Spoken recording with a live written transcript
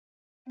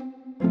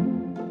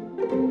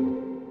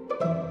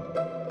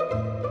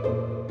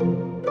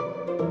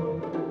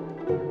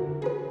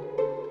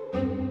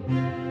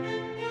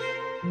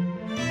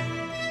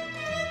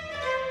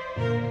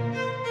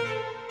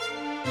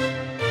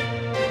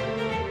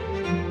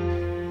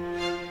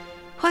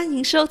欢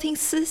迎收听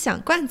思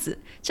想罐子，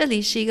这里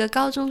是一个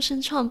高中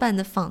生创办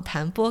的访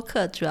谈播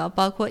客，主要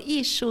包括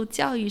艺术、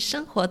教育、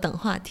生活等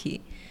话题。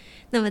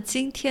那么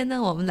今天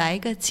呢，我们来一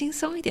个轻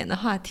松一点的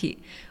话题，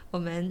我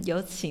们有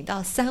请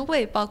到3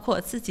位包括我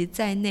自己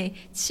在内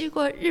去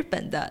过日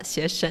本的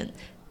学生，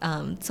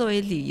作为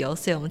旅游，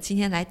所以我们今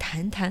天来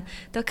谈谈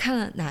都看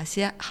了哪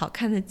些好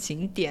看的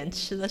景点，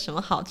吃了什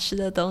么好吃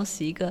的东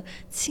西，一个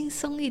轻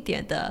松一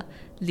点的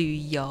旅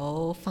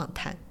游访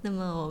谈。那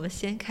么我们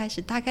先开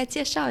始大概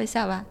介绍一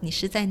下吧，你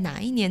是在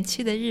哪一年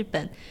去的日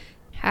本？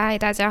嗨，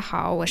大家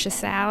好，我是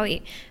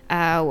Sally，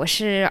我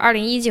是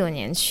2019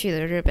年去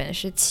的日本，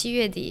是7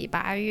月底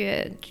8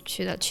月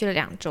去了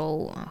2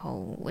周，然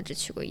后我只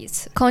去过1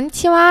次。こんに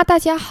ちは，大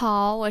家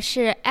好，我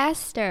是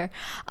Esther，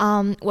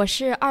我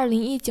是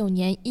2019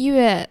年1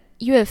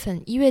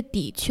月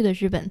底去的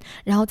日本，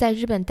然后在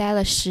日本待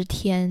了10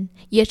天，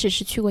也只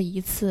是去过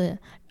1次，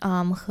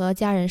和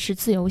家人是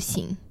自由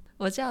行。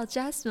我叫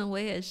Jasmine， 我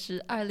也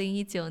是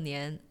2019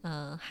年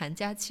寒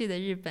假去的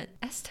日本。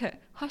Esther，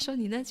 话说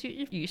你那句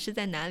日语是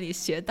在哪里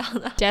学到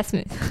的？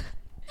 Jasmine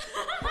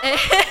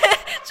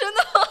真的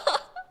吗？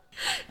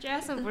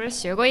 Jasmine 不是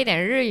学过一点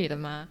日语的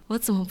吗？我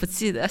怎么不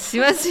记得？喜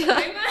欢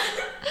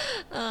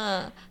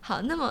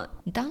好，那么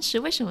你当时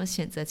为什么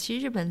选择去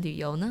日本旅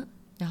游呢？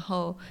然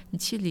后你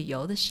去旅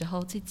游的时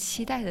候最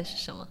期待的是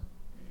什么？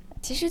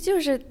其实就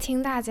是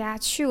听大家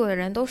去过的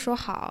人都说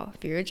好，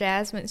比如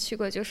Jasmine 去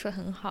过就说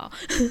很好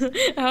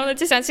然后呢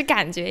就想去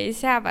感觉一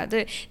下吧。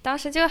对，当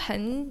时就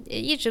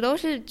一直都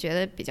是觉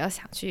得比较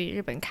想去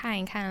日本看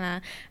一看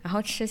啦，然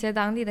后吃些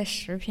当地的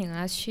食品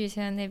啊，去一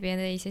下那边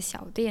的一些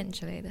小店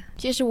之类的。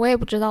其实我也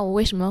不知道我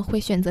为什么会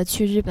选择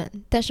去日本，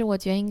但是我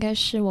觉得应该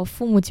是我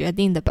父母决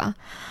定的吧。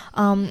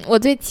我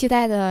最期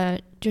待的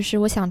就是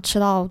我想吃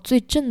到最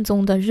正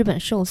宗的日本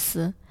寿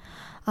司，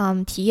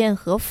体验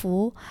和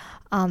服。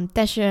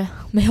但是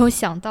没有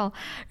想到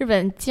日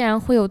本竟然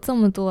会有这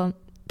么多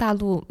大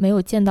陆没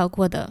有见到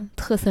过的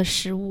特色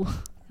食物。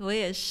我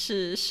也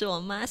是我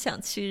妈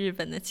想去日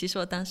本的，其实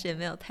我当时也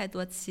没有太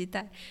多期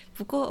待。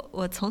不过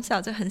我从小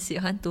就很喜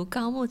欢读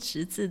高木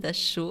直子的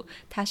书，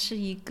他是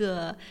一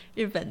个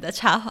日本的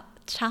插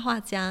画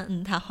家，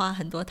他画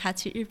很多他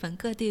去日本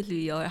各地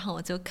旅游，然后我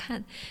就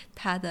看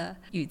他的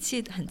语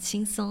气很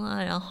轻松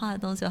啊，然后画的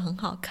东西很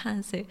好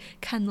看，所以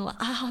看得我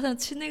好想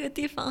去那个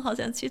地方，好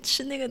想去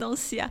吃那个东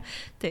西啊。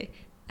对，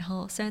然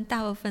后虽然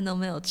大部分都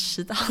没有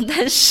吃到，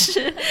但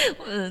是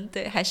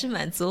对，还是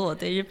满足我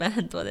对日本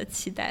很多的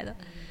期待的。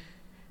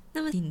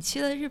那么你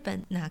去了日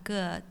本哪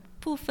个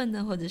部分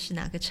呢，或者是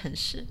哪个城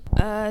市？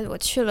我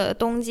去了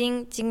东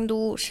京、京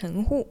都、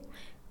神户，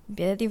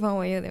别的地方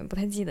我也有点不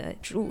太记得，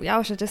主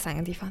要是这3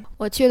个地方。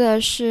我去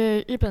的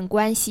是日本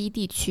关西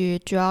地区，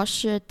主要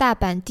是大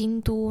阪、京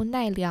都、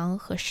奈良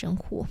和神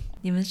户。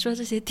你们说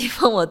这些地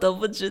方我都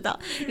不知道，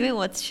因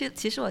为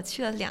其实我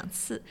去了2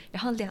次，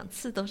然后2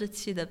次都是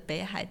去的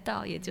北海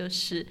道，也就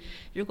是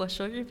如果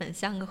说日本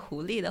像个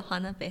狐狸的话，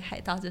那北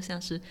海道就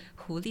像是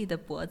狐狸的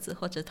脖子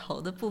或者头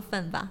的部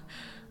分吧。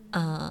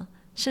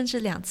甚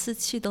至2次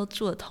去都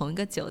住了同一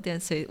个酒店，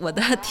所以我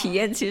的体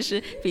验其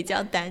实比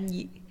较单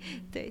一。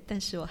对，但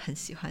是我很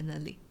喜欢那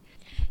里。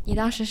你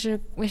当时是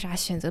为啥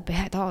选择北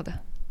海道的？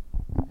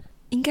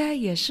应该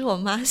也是我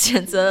妈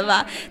选择的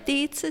吧。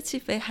第一次去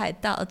北海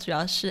道主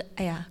要是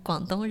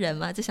广东人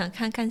嘛，就想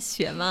看看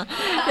雪嘛，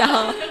然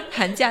后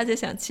寒假就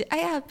想去，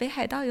北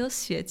海道有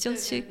雪就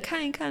去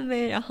看一看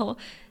呗，然后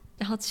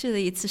去了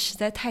1次，实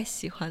在太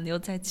喜欢了，又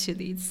再去了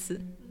1次。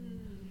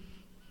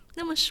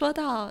那么说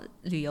到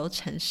旅游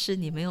城市，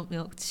你们有没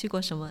有去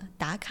过什么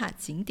打卡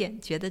景点，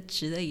觉得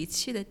值得一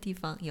去的地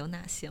方有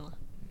哪些吗？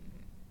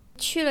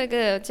去了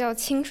个叫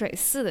清水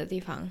寺的地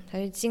方，它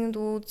是京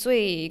都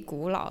最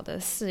古老的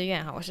寺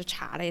院我是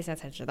查了一下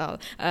才知道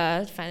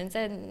的。反正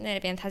在那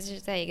边它就是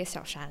在一个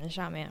小山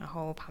上面，然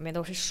后旁边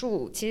都是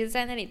树，其实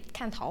在那里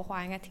看桃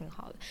花应该挺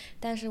好的，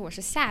但是我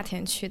是夏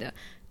天去的，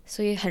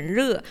所以很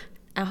热，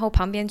然后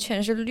旁边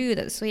全是绿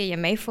的，所以也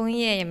没枫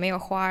叶也没有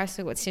花，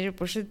所以我其实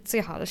不是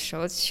最好的时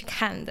候去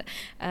看的。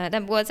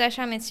但不过在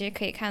上面其实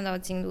可以看到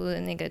京都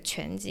的那个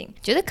全景，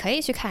觉得可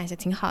以去看一下，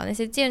挺好的。那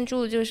些建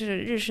筑就是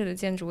日式的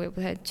建筑，我也不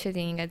太确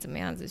定应该怎么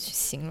样子去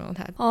形容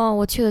它。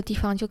我去的地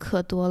方就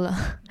可多了。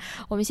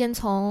我们先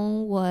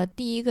从我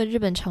第一个日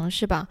本城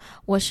市吧，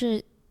我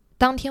是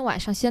当天晚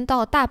上先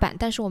到大阪，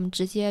但是我们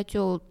直接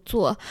就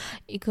坐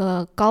一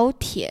个高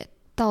铁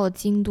到了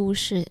京都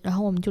市，然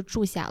后我们就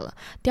住下了。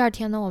第2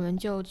天呢，我们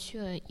就去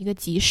了一个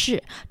集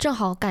市，正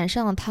好赶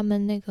上了他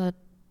们那个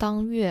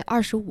当月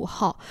25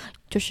号，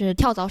就是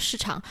跳蚤市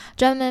场，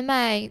专门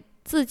卖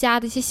自家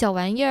的一些小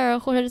玩意儿，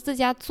或者是自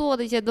家做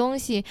的一些东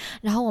西。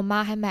然后我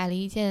妈还买了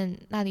一件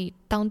那里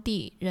当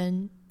地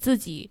人自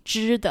己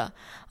织的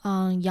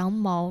羊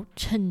毛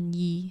衬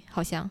衣，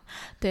好像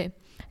对。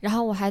然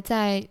后我还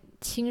在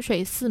清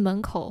水寺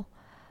门口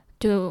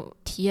就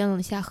体验了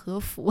一下和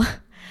服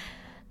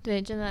对，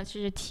真的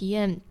是体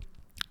验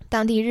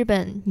当地日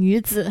本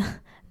女子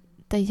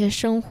的一些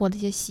生活的一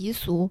些习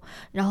俗，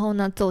然后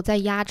呢，走在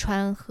鸭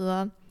川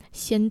和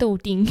仙豆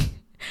町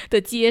的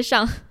街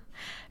上，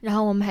然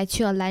后我们还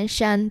去了蓝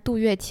山渡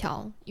月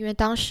桥，因为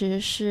当时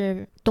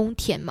是冬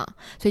天嘛，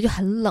所以就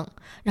很冷，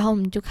然后我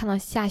们就看到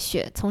下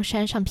雪，从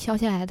山上飘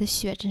下来的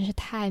雪真是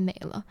太美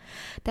了，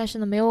但是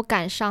呢没有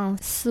赶上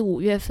4、5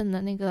月份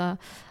的那个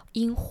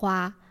樱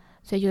花，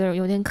所以就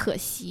有点可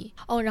惜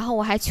哦。然后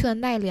我还去了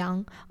奈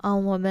良，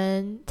我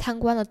们参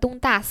观了东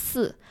大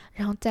寺，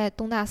然后在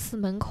东大寺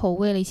门口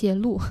喂了一些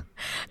鹿，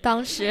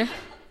当时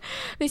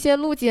那些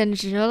鹿简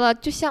直了，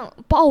就像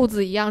豹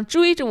子一样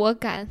追着我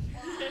赶，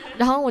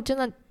然后我真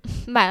的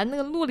买了那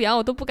个鹿粮，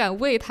我都不敢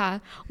喂它，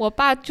我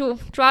爸就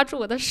抓住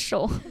我的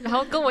手，然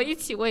后跟我一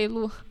起喂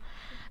鹿。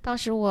当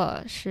时我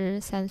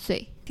13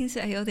岁，听起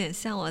来有点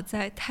像我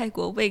在泰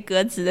国喂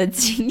鸽子的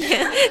经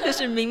验，就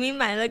是明明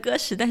买了鸽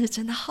食，但是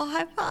真的好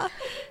害怕。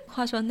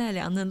话说奈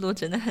良的鹿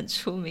真的很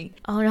出名。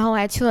然后我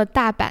还去了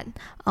大阪，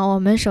我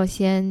们首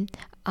先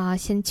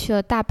先去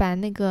了大阪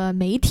那个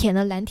梅田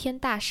的蓝天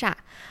大厦，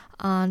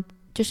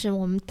就是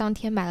我们当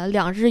天买了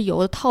2日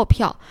游的套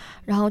票，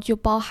然后就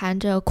包含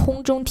着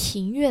空中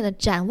庭院的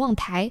展望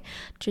台，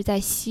就是在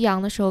夕阳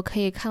的时候可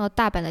以看到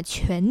大阪的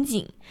全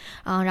景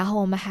然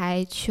后我们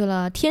还去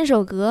了天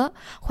守阁、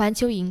环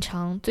球影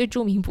城，最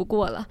著名不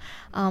过了，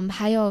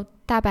还有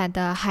大阪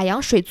的海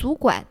洋水族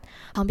馆，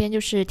旁边就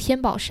是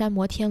天宝山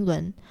摩天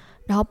轮。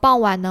然后傍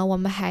晚呢，我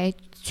们还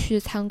去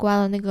参观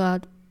了那个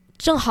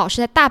正好是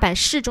在大阪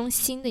市中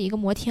心的一个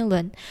摩天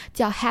轮，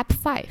叫 Hap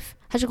Five，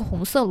 它是个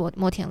红色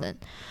摩天轮。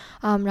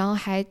然后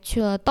还去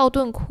了道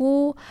顿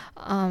窟、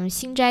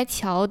新斋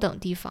桥等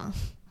地方，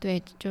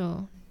对，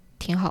就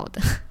挺好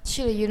的。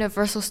去了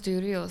Universal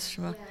Studios 是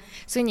吗？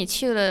所以你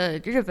去了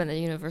日本的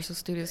Universal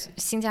Studios，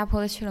 新加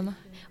坡的去了吗？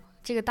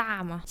这个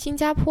大吗？新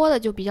加坡的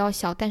就比较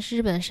小，但是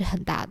日本的是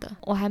很大的。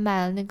我还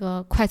买了那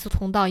个快速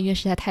通道，因为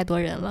实在太多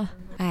人了。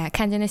哎呀，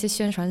看见那些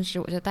宣传纸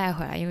我就带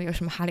回来，因为有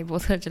什么哈利波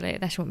特之类的，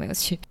但是我没有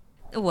去。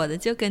我的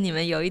就跟你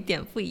们有一点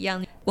不一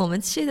样，我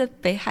们去的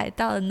北海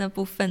道的那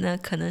部分呢，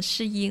可能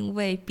是因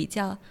为比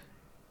较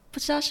不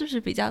知道是不是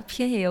比较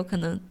偏，也有可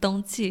能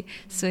冬季，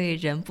所以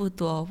人不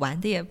多，玩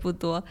的也不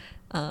多，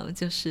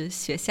就是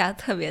雪下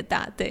特别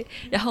大，对。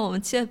然后我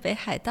们去了北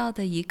海道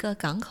的一个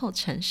港口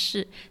城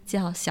市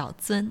叫小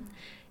樽，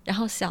然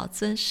后小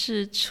樽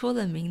是出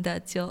了名的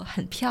就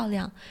很漂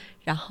亮，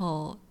然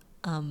后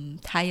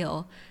它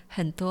有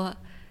很多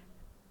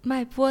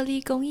卖玻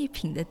璃工艺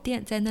品的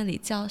店，在那里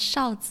叫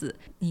哨子，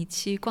你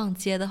去逛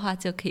街的话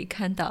就可以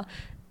看到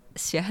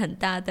雪很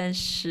大，但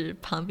是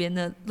旁边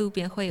的路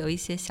边会有一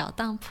些小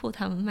当铺，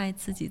他们卖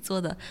自己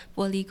做的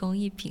玻璃工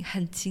艺品，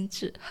很精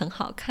致很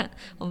好看，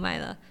我买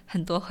了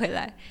很多回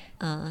来。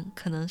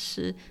可能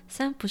是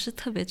虽然不是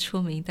特别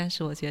出名，但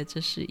是我觉得这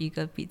是一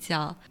个比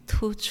较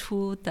突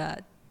出的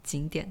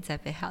景点在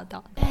北海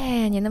道。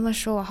哎，你那么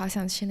说我好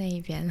想去那一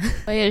边。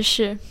我也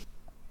是。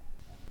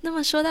那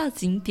么说到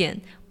景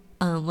点，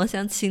我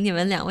想请你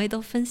们2位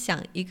都分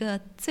享一个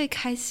最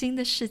开心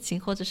的事情，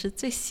或者是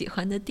最喜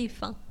欢的地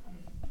方。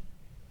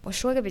我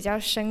说个比较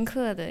深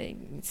刻的一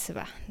次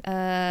吧，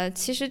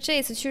其实这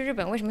一次去日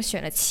本为什么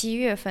选了7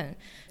月份？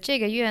这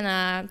个月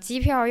呢，机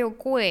票又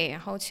贵，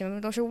然后全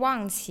部都是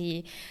旺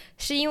期，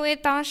是因为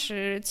当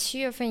时7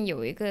月份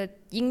有一个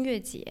音乐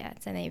节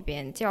在那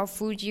边叫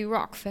Fuji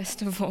Rock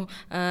Festival，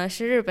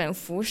是日本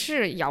服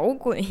饰摇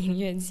滚音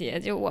乐节。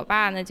就我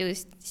爸呢就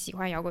喜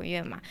欢摇滚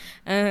乐嘛，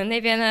那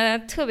边呢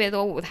特别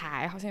多舞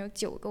台，好像有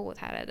9个舞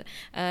台来的，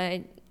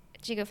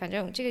反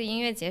正这个音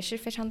乐节是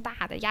非常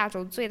大的，亚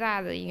洲最大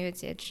的音乐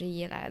节之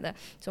一来的，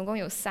总共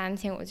有3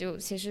天，我就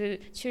其实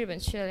去日本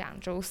去了2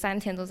周，3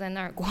天都在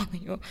那儿逛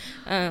悠。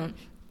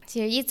其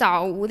实一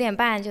早5点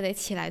半就得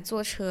起来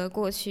坐车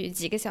过去，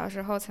几个小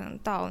时后才能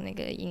到那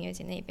个音乐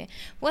节那边。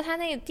不过它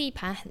那个地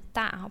盘很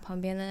大，然后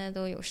旁边呢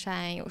都有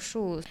山有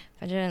树，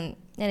反正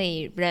那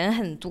里人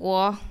很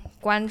多，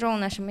观众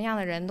呢什么样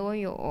的人都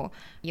有。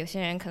有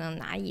些人可能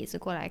拿椅子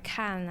过来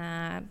看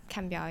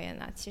表演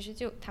其实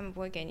就他们不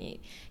会给你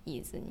椅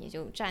子，你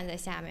就站在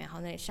下面，然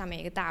后那上面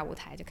一个大舞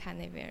台就看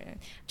那边人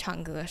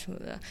唱歌什么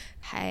的。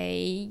还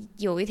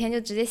有一天就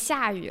直接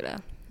下雨了，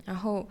然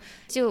后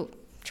就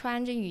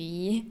穿着雨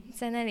衣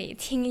在那里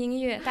听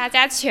音乐，大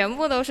家全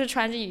部都是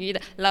穿着雨衣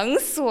的，冷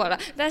死我了。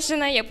但是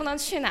呢也不能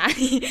去哪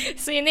里，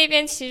所以那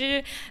边其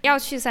实要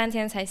去3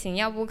天才行，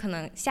要不可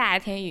能下一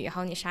天雨，然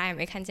后你啥也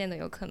没看见都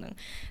有可能。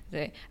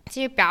对，其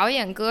实表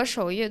演歌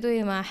手乐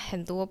队嘛，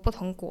很多不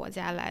同国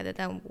家来的，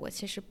但我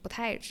其实不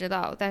太知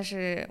道，但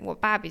是我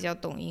爸比较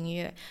懂音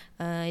乐，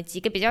几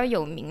个比较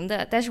有名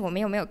的，但是我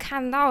们有没有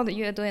看到的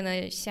乐队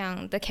呢？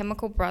像 The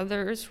Chemical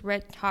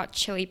Brothers、Red Hot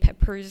Chili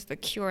Peppers、The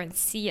Cure and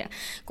Sia，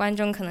 观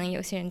众可能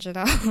有些人知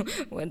道，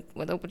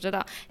我都不知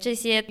道。这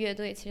些乐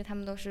队其实他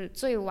们都是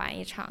最晚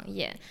一场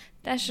演，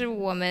但是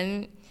我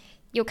们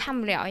又看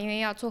不了，因为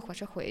要坐火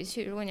车回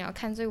去。如果你要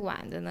看最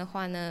晚的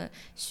话呢，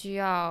需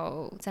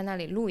要在那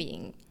里露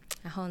营。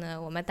然后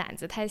呢，我们胆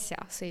子太小，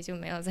所以就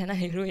没有在那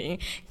里露营。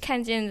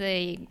看见的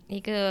一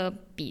个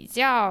比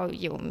较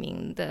有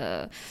名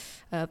的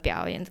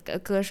表演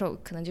歌手，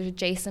可能就是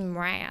Jason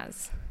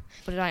Mraz。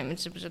不知道你们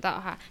知不知道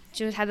哈，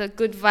就是他的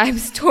Good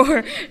Vibes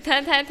Tour，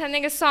 他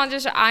那个 song 就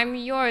是 I'm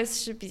Yours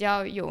是比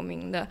较有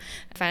名的，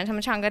反正他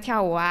们唱歌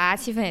跳舞啊，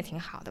气氛也挺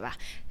好的吧。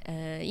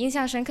印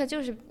象深刻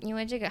就是因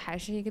为这个还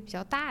是一个比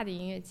较大的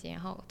音乐节，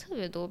然后特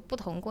别多不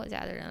同国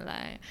家的人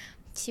来，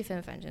气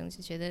氛反正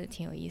就觉得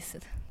挺有意思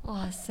的。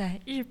哇塞，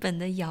日本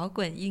的摇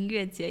滚音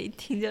乐节一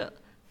听就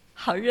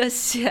好热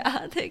血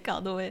啊，对，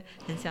搞得我也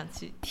很想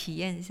去体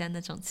验一下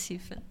那种气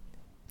氛。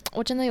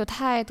我真的有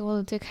太多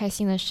的最开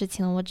心的事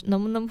情了，我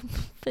能不能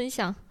分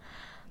享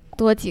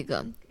多几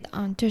个？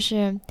就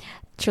是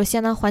首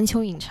先呢，环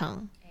球影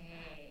城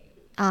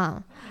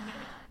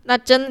那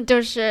真的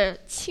就是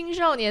青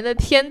少年的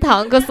天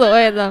堂，个所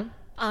谓的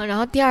然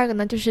后第二个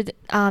呢，就是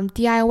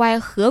DIY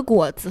和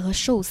果子和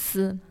寿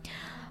司，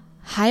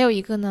还有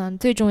一个呢，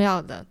最重要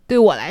的对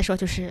我来说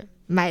就是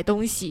买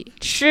东西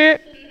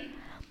吃。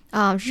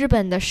日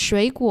本的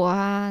水果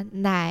啊、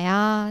奶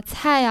啊、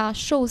菜啊、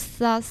寿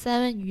司啊、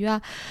三文鱼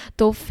啊，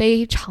都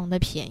非常的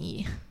便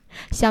宜，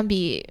相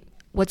比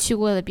我去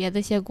过的别的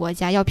一些国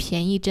家要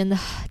便宜真的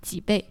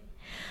几倍。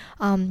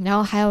然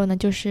后还有呢，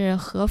就是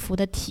和服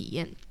的体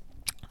验。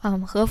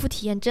和服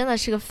体验真的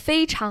是个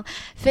非常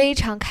非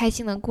常开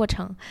心的过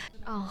程。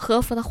和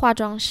服的化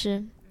妆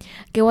师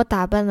给我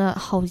打扮的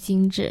好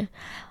精致。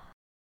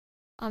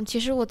其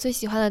实我最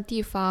喜欢的地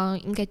方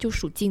应该就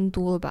属京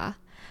都了吧。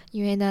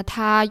因为呢，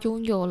它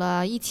拥有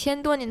了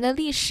1000多年的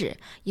历史，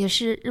也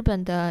是日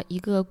本的一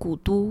个古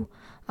都，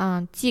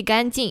既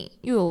干净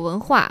又有文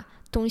化，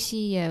东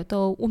西也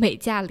都物美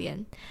价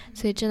廉，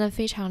所以真的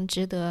非常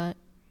值得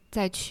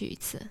再去一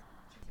次。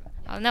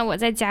好，那我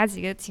再加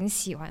几个挺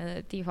喜欢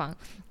的地方。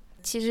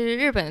其实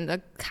日本的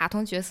卡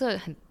通角色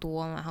很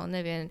多嘛，然后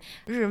那边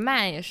日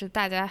漫也是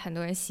大家很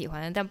多人喜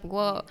欢的，但不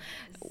过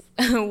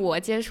我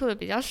接触的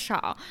比较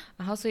少，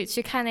然后所以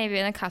去看那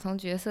边的卡通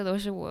角色都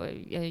是我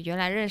原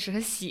来认识和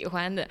喜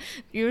欢的。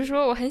比如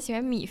说我很喜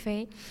欢米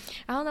菲，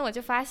然后呢我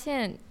就发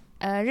现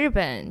日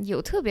本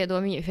有特别多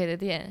米菲的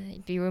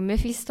店，比如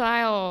Miffy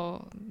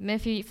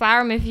Style、Miffy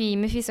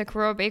Flower、Miffy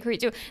Sakura Bakery，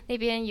 就那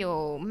边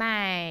有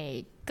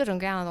卖各种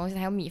各样的东西，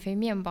还有米菲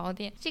面包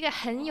店。这个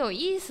很有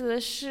意思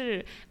的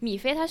是，米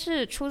菲它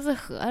是出自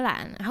荷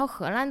兰，然后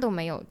荷兰都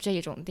没有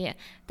这种店，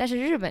但是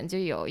日本就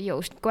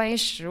有关于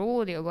食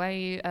物的，有关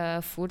于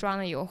服装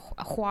的，有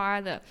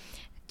花的。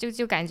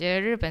就感觉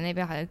日本那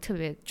边好像特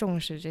别重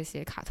视这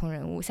些卡通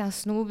人物，像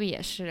Snoopy 也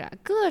是啊，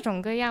各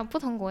种各样不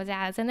同国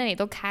家在那里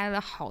都开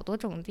了好多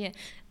种店，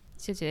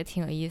就觉得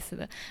挺有意思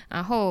的。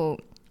然后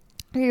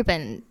日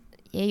本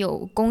也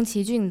有宫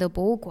崎骏的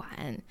博物馆，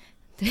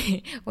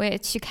对，我也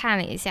去看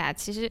了一下。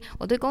其实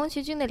我对宫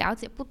崎骏的了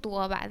解不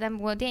多吧，但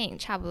不过电影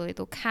差不多也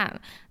都看了。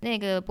那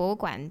个博物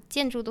馆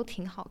建筑都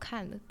挺好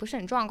看的，不是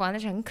很壮观，但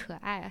是很可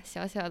爱啊，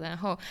小小的，然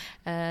后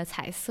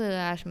彩色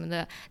啊什么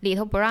的，里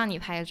头不让你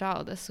拍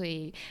照的，所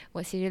以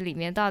我其实里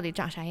面到底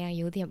长啥样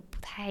有点不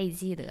太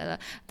记得了。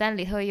但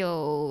里头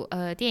有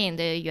电影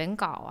的原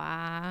稿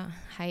啊，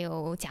还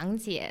有讲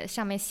解，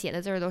上面写的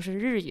字儿都是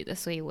日语的，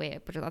所以我也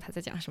不知道他在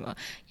讲什么。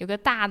有个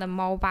大的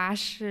猫巴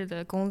士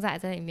的公仔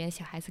在里面，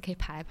小孩子可以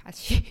爬来爬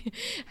去，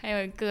还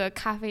有一个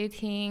咖啡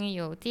厅，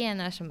有店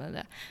啊什么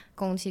的，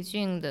宫崎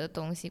骏的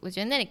东西，我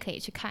觉得那里可以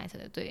去看一下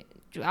的。对，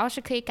主要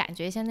是可以感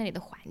觉一下那里的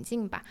环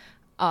境吧。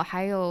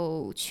还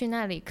有去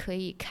那里可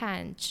以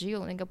看只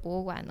有那个博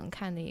物馆能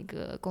看的一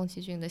个宫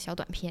崎骏的小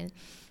短片，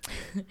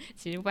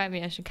其实外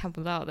面是看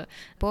不到的。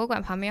博物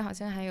馆旁边好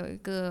像还有一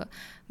个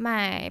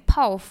卖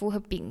泡芙和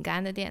饼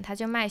干的店，他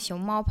就卖熊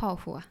猫泡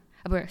芙啊。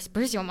不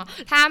是熊猫，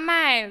他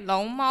卖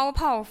龙猫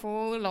泡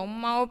芙、龙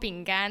猫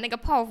饼干，那个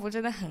泡芙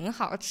真的很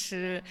好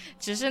吃，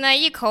只是那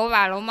一口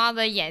把龙猫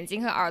的眼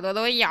睛和耳朵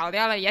都咬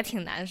掉了，也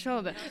挺难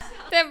受的。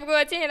但不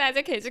过建议大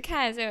家可以去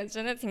看一下，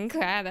真的挺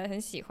可爱的，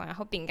很喜欢。然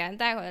后饼干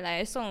带回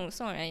来送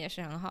人也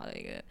是很好的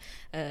一个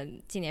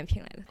纪念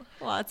品来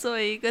的。哇，作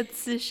为一个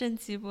资深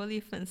吉卜力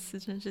粉丝，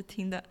真是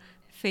听得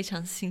非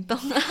常心动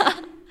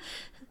啊。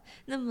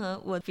那么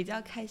我比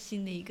较开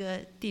心的一个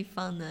地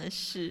方呢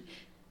是。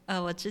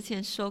我之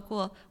前说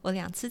过，我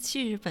2次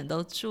去日本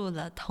都住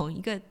了同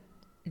一个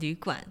旅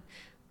馆，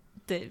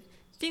对，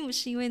并不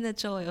是因为那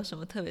周围有什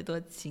么特别多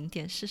景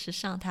点，事实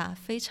上它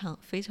非常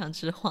非常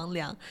之荒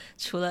凉，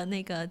除了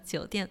那个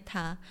酒店，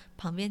它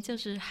旁边就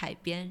是海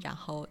边，然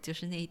后就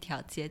是那一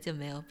条街，就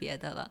没有别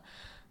的了。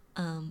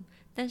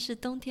但是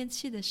冬天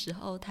去的时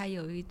候，它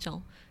有一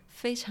种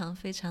非常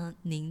非常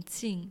宁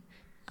静，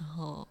然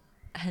后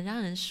很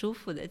让人舒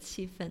服的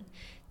气氛，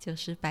就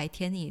是白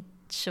天你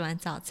吃完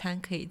早餐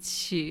可以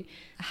去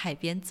海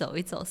边走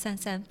一走散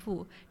散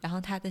步，然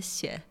后它的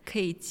雪可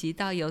以积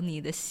到有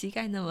你的膝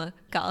盖那么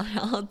高，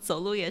然后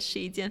走路也是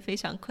一件非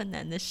常困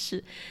难的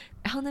事。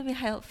然后那边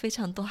还有非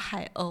常多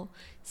海鸥，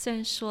虽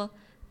然说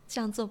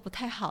这样做不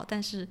太好，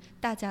但是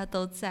大家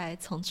都在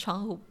从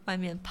窗户外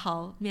面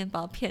抛面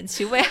包片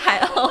去喂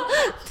海鸥。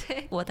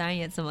对，我当然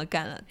也这么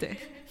干了，对，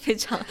非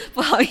常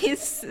不好意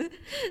思。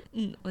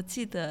我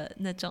记得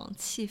那种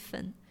气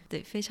氛，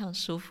对，非常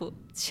舒服，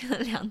去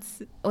了2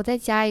次。我再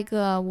加一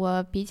个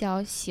我比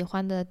较喜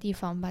欢的地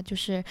方吧，就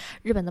是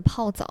日本的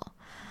泡澡。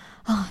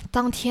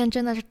当天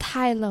真的是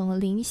太冷了，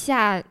零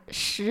下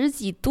10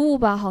几度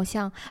吧，好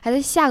像还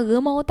在下鹅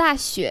毛大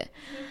雪。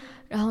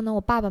然后呢，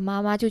我爸爸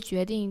妈妈就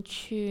决定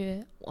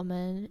去我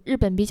们日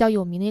本比较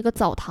有名的一个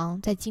澡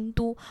堂，在京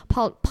都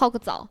泡个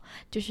澡，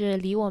就是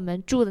离我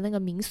们住的那个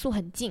民宿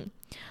很近。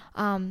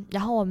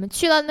然后我们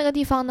去到那个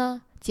地方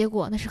呢，结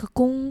果那是个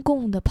公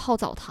共的泡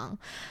澡堂，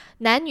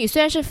男女虽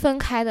然是分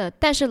开的，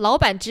但是老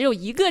板只有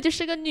一个，就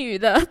是个女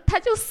的，她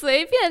就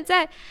随便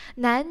在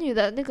男女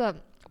的那个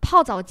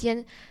泡澡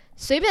间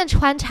随便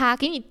穿插，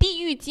给你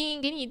递浴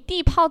巾，给你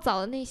递泡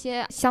澡的那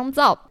些香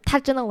皂，她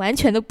真的完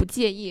全都不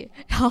介意。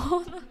然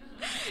后呢，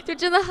就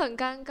真的很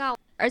尴尬。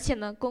而且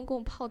呢，公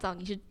共泡澡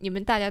你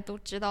们大家都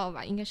知道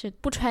吧，应该是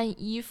不穿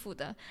衣服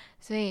的，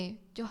所以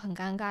就很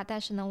尴尬。但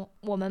是呢，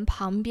我们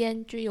旁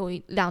边就有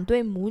2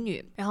对母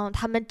女，然后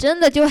他们真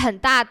的就很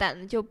大胆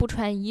的就不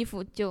穿衣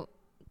服就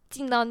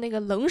进到那个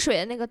冷水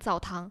的那个澡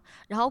堂，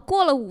然后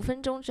过了5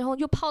分钟之后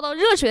又泡到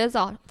热水的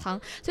澡堂，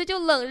所以就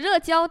冷热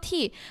交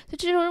替。所以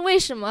这就是为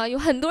什么有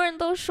很多人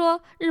都说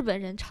日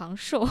本人长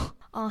寿。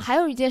还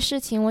有一件事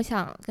情我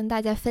想跟大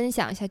家分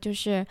享一下，就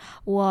是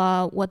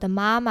我的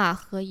妈妈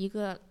和一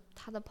个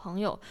他的朋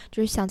友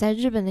就是想在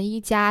日本的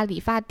一家理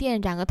发店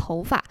染个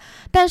头发，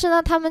但是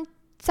呢他们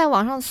在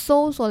网上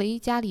搜索了一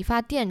家理发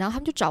店，然后他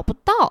们就找不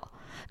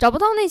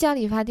到那家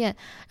理发店，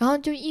然后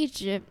就一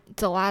直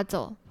走啊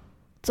走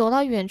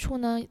到远处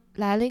呢，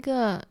来了一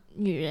个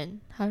女人，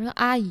好像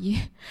阿姨，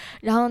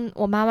然后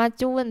我妈妈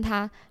就问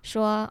她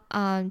说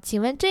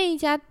请问这一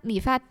家理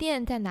发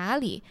店在哪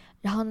里？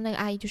然后那个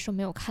阿姨就说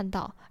没有看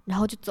到，然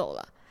后就走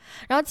了。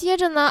然后接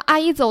着呢，阿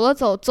姨走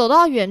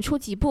到远处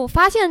几步，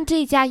发现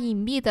这家隐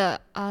秘的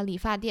理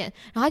发店，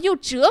然后又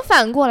折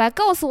返过来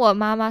告诉我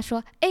妈妈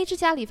说，这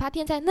家理发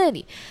店在那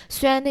里。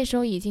虽然那时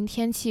候已经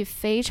天气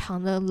非常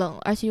的冷，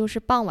而且又是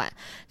傍晚，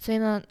所以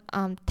呢，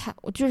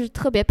我就是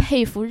特别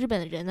佩服日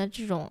本人的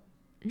这种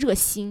热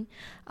心，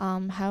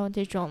还有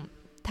这种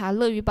他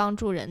乐于帮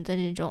助人的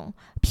这种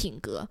品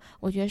格，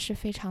我觉得是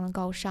非常的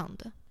高尚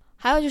的。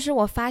还有就是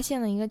我发现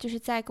了一个，就是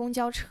在公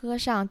交车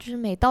上，就是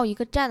每到一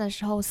个站的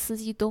时候，司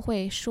机都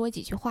会说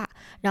几句话，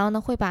然后呢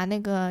会把那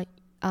个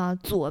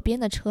左边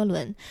的车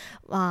轮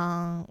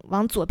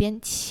往左边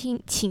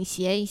倾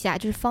斜一下，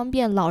就是方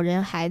便老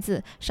人孩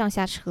子上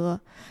下车。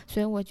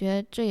所以我觉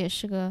得这也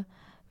是个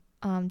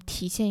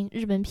体现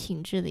日本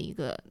品质的一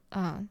个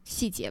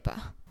细节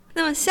吧。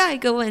那么下一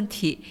个问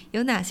题，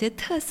有哪些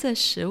特色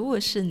食物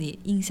是你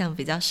印象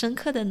比较深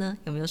刻的呢？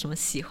有没有什么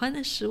喜欢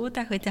的食物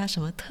带回家，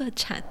什么特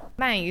产？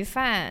鳗鱼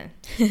饭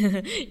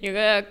有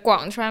个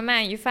广川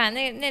鳗鱼饭，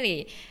那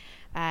里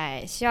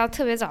需要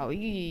特别早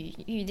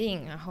预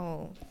定，然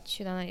后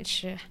去到那里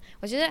吃，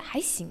我觉得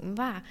还行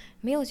吧，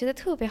没有觉得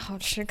特别好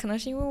吃，可能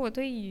是因为我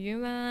对鱼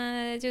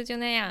嘛就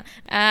那样。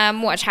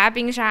抹茶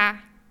冰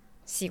沙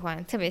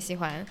特别喜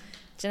欢，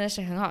真的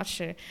是很好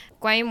吃。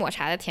关于抹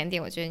茶的甜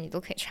点，我觉得你都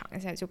可以尝一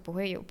下，就不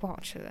会有不好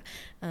吃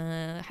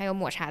的。还有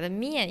抹茶的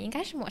面，应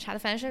该是抹茶的，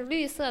反正是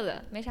绿色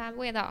的，没啥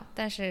味道，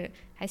但是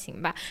还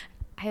行吧。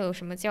还有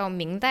什么叫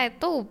明代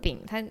豆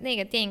饼，它那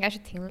个店应该是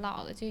挺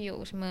老的，就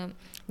有什么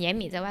黏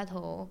米在外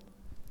头，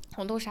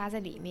红豆沙在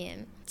里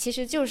面，其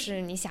实就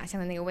是你想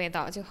象的那个味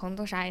道，就红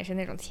豆沙也是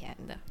那种甜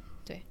的。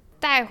对，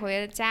带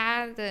回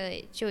家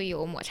的就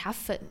有抹茶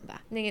粉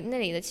吧，那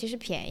里的其实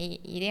便宜，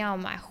一定要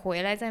买，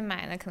回来再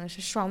买呢可能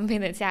是双倍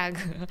的价格。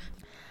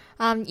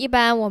一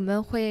般我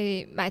们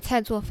会买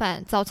菜做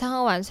饭，早餐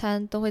和晚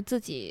餐都会自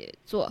己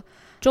做，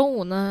中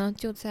午呢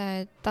就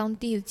在当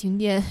地的景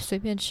点随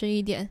便吃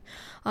一点。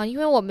因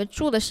为我们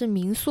住的是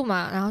民宿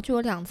嘛，然后就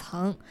有2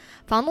层，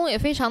房东也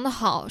非常的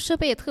好，设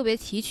备也特别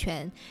齐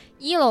全。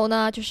1楼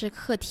呢就是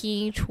客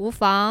厅、厨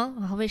房，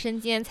然后卫生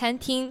间、餐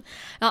厅，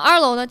然后2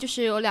楼呢就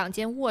是有2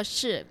间卧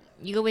室，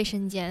一个卫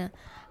生间。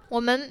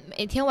我们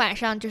每天晚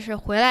上就是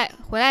回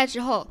来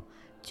之后，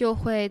就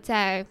会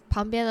在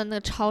旁边的那个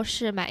超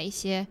市买一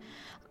些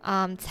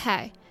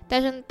菜，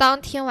但是当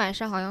天晚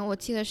上好像我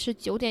记得是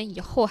9点以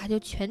后，它就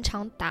全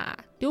场打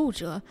6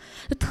折，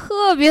就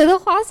特别的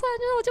划算，然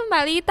后我就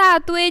买了一大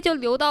堆，就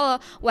留到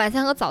了晚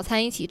餐和早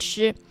餐一起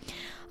吃。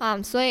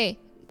所以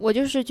我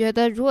就是觉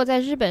得，如果在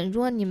日本，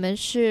如果你们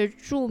是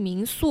住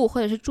民宿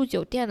或者是住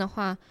酒店的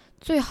话，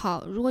最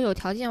好如果有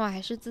条件的话，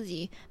还是自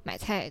己买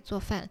菜做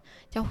饭，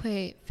这样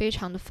会非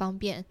常的方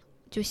便，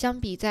就相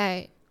比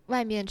在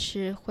外面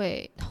吃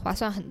会划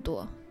算很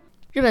多。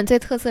日本最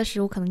特色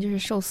食物可能就是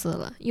寿司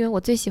了，因为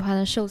我最喜欢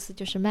的寿司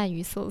就是鳗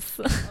鱼寿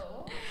司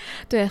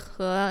对，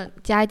和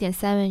加一点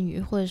三文鱼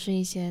或者是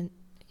一些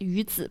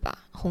鱼子吧，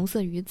红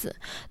色鱼子。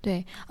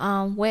对，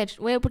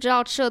我也不知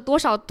道吃了多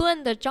少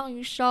顿的章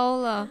鱼烧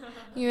了，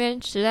因为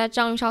实在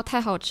章鱼烧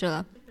太好吃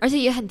了，而且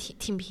也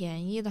挺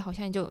便宜的，好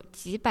像就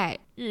几百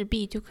日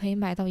币就可以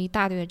买到一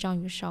大堆的章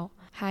鱼烧。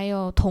还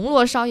有铜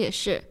锣烧也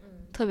是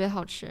特别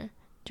好吃，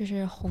就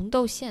是红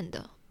豆馅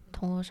的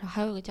铜锣烧，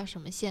还有一个叫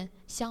什么馅，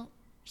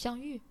香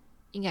芋，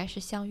应该是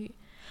香芋。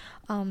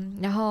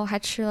然后还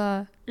吃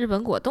了日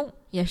本果冻，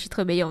也是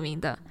特别有名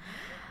的，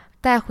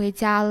带回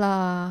家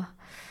了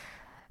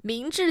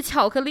明治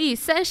巧克力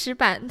30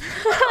版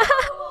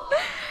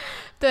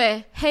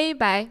对，黑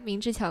白明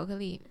治巧克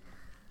力，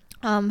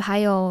还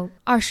有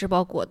20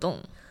包果冻，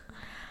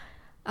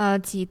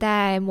几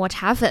袋抹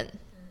茶粉，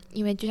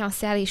因为就像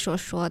Sally 所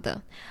说的，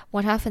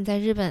抹茶粉在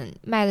日本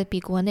卖的比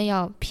国内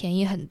要便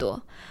宜很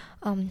多。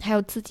还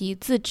有自己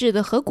自制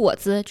的和果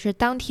子，就是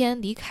当天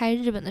离开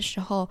日本的时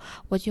候，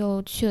我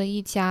就去了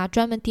一家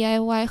专门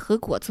DIY 和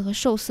果子和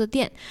寿司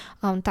店，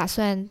打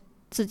算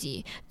自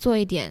己做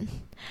一点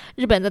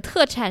日本的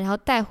特产，然后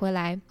带回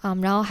来，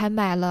然后还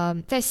买了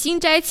在新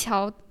斋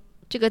桥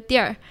这个地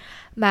儿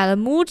买了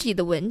MUJI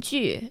的文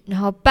具，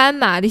然后斑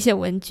马的一些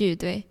文具，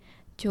对，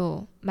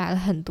就买了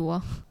很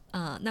多。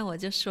那我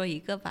就说一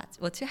个吧。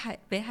我去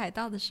北海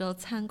道的时候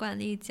参观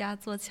了一家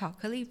做巧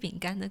克力饼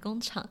干的工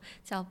厂，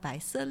叫白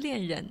色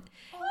恋人。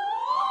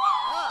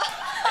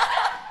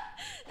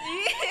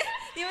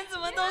你们怎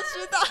么都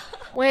知道？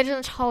我也真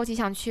的超级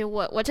想去，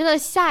我真的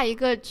下一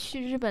个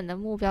去日本的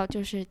目标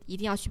就是一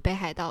定要去北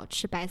海道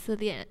吃白色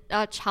恋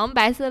人，尝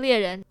白色恋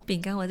人饼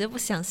干，我就不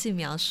详细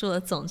描述了。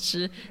总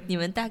之，你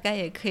们大概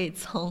也可以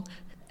从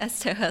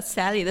Esther 和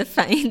Sally 的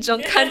反应中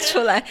看出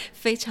来，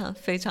非常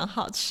非常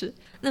好吃。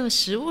那么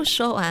食物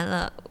说完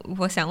了，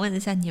我想问一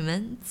下，你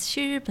们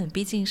去日本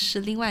毕竟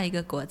是另外一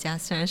个国家，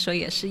虽然说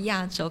也是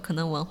亚洲，可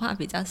能文化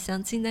比较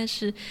相近，但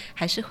是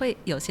还是会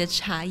有些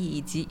差异，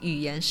以及语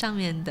言上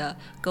面的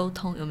沟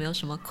通有没有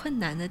什么困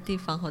难的地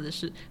方，或者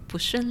是不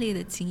顺利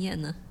的经验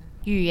呢？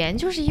语言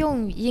就是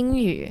用英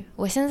语，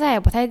我现在也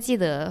不太记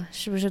得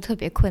是不是特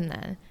别困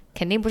难，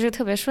肯定不是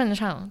特别顺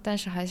畅，但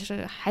是还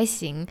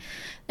行。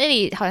那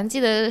里好像记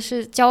得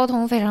是交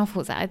通非常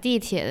复杂，地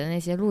铁的那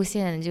些路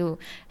线就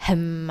很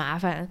麻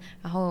烦，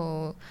然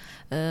后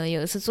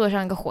有一次坐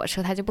上一个火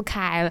车它就不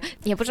开了，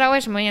也不知道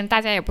为什么大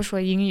家也不说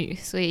英语，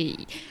所以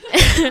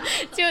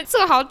就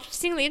做好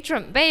心理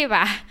准备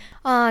吧。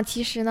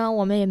其实呢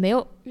我们也没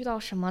有遇到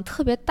什么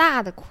特别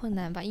大的困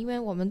难吧，因为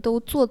我们都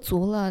做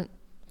足了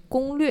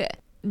攻略。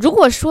如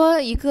果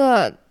说一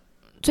个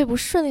最不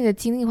顺利的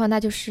经历的话，那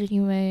就是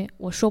因为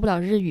我说不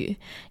了日语。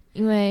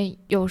因为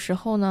有时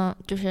候呢，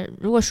就是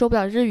如果说不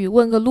了日语，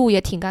问个路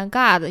也挺尴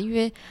尬的，因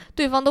为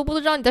对方都不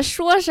知道你在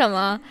说什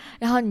么，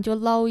然后你就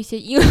捞一些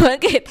英文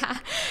给他，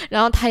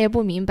然后他也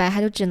不明白，他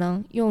就只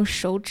能用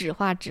手指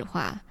画。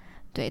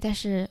对，但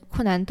是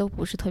困难都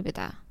不是特别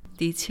大。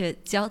的确，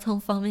交通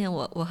方面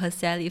我和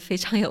Sally 非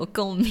常有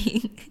共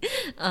鸣。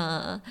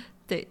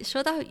对，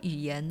说到语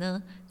言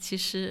呢，其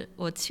实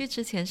我去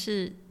之前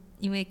是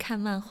因为看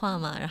漫画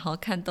嘛，然后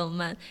看动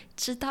漫，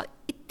知道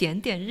一点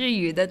点日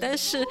语的，但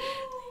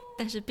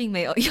是并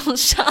没有用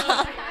上。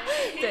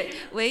对，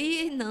唯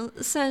一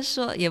虽然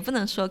说也不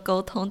能说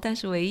沟通，但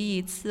是唯一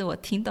一次我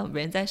听懂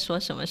别人在说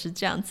什么是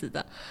这样子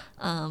的。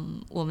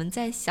我们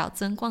在小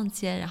樽逛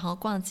街，然后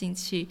逛进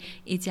去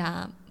一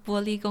家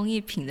玻璃工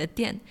艺品的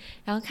店，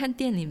然后看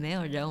店里没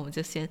有人，我们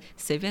就先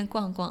随便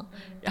逛逛。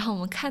然后我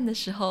们看的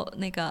时候，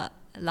那个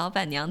老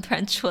板娘突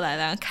然出来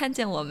了，然后看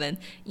见我们，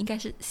应该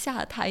是吓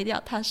了她一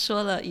跳，她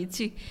说了一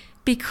句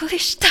“びっくり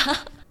した”，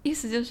意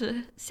思就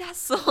是吓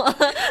死我了，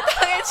大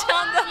概这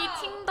样的。你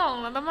听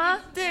懂了的吗？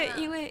对，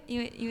因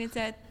为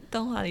在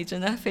动画里真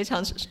的非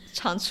常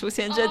常出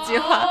现这句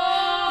话。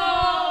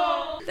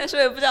但是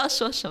我也不知道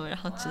说什么，然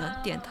后只能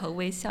点头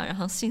微笑，然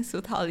后迅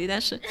速逃离。但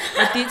是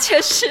我的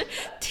确是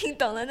听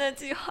懂了那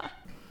句话。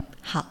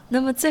好，那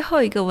么最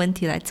后一个问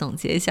题来总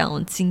结一下我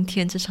们今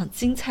天这场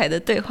精彩的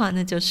对话，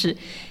那就是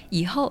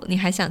以后你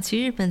还想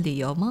去日本旅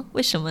游吗？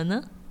为什么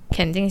呢？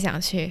肯定想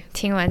去。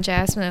听完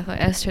Jasmine 和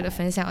Esther 的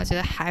分享，我觉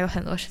得还有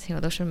很多事情我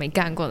都是没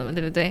干过的嘛，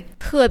对不对？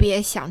特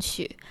别想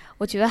去，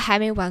我觉得还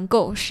没玩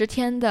够，10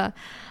天的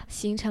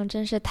行程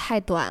真是太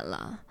短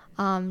了。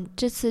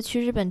这次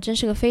去日本真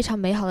是个非常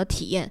美好的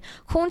体验，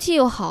空气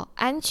又好，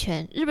安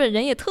全，日本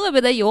人也特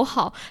别的友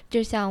好，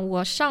就像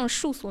我上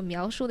述所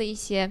描述的一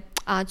些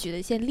举的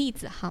一些例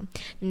子哈，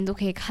你们都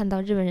可以看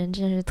到日本人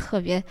真是特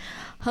别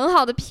很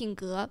好的品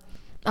格。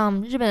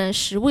日本的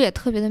食物也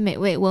特别的美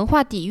味，文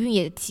化底蕴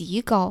也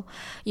极高。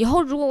以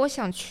后如果我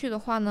想去的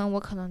话呢，我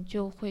可能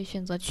就会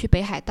选择去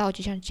北海道，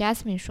就像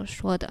Jasmine 所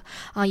说的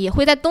也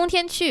会在冬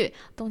天去，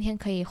冬天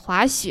可以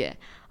滑雪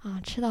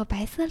吃到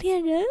白色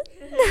恋人。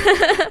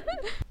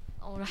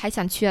我还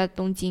想去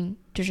东京，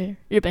就是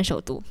日本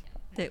首都。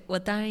对，我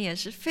当然也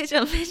是非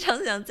常非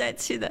常想再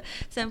去的，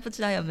虽然不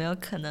知道有没有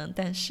可能，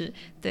但是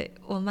对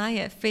我妈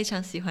也非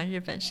常喜欢日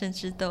本，甚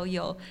至都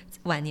有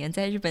晚年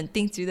在日本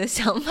定居的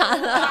想法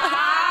了。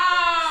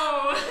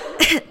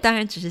当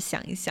然只是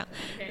想一想。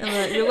那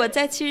么如果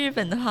再去日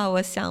本的话，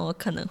我想我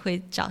可能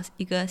会找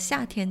一个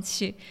夏天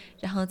去，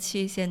然后去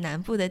一些南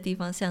部的地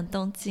方，像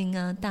东京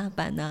啊、大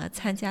阪啊，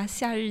参加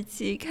夏日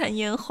祭、看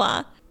烟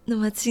花。那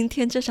么今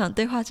天这场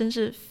对话真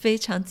是非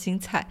常精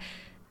彩，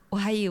我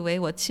还以为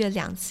我去了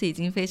2次已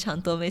经非常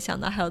多，没想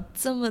到还有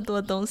这么多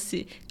东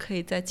西可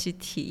以再去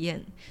体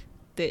验。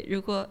对，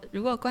如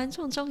果观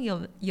众中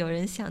有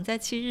人想再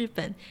去日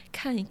本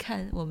看一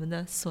看我们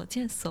的所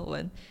见所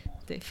闻，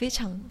对，非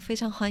常非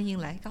常欢迎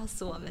来告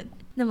诉我们。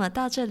那么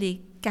到这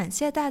里，感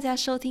谢大家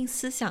收听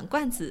思想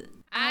罐子。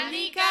あ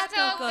りがと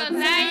うご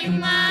ざい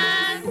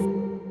ます。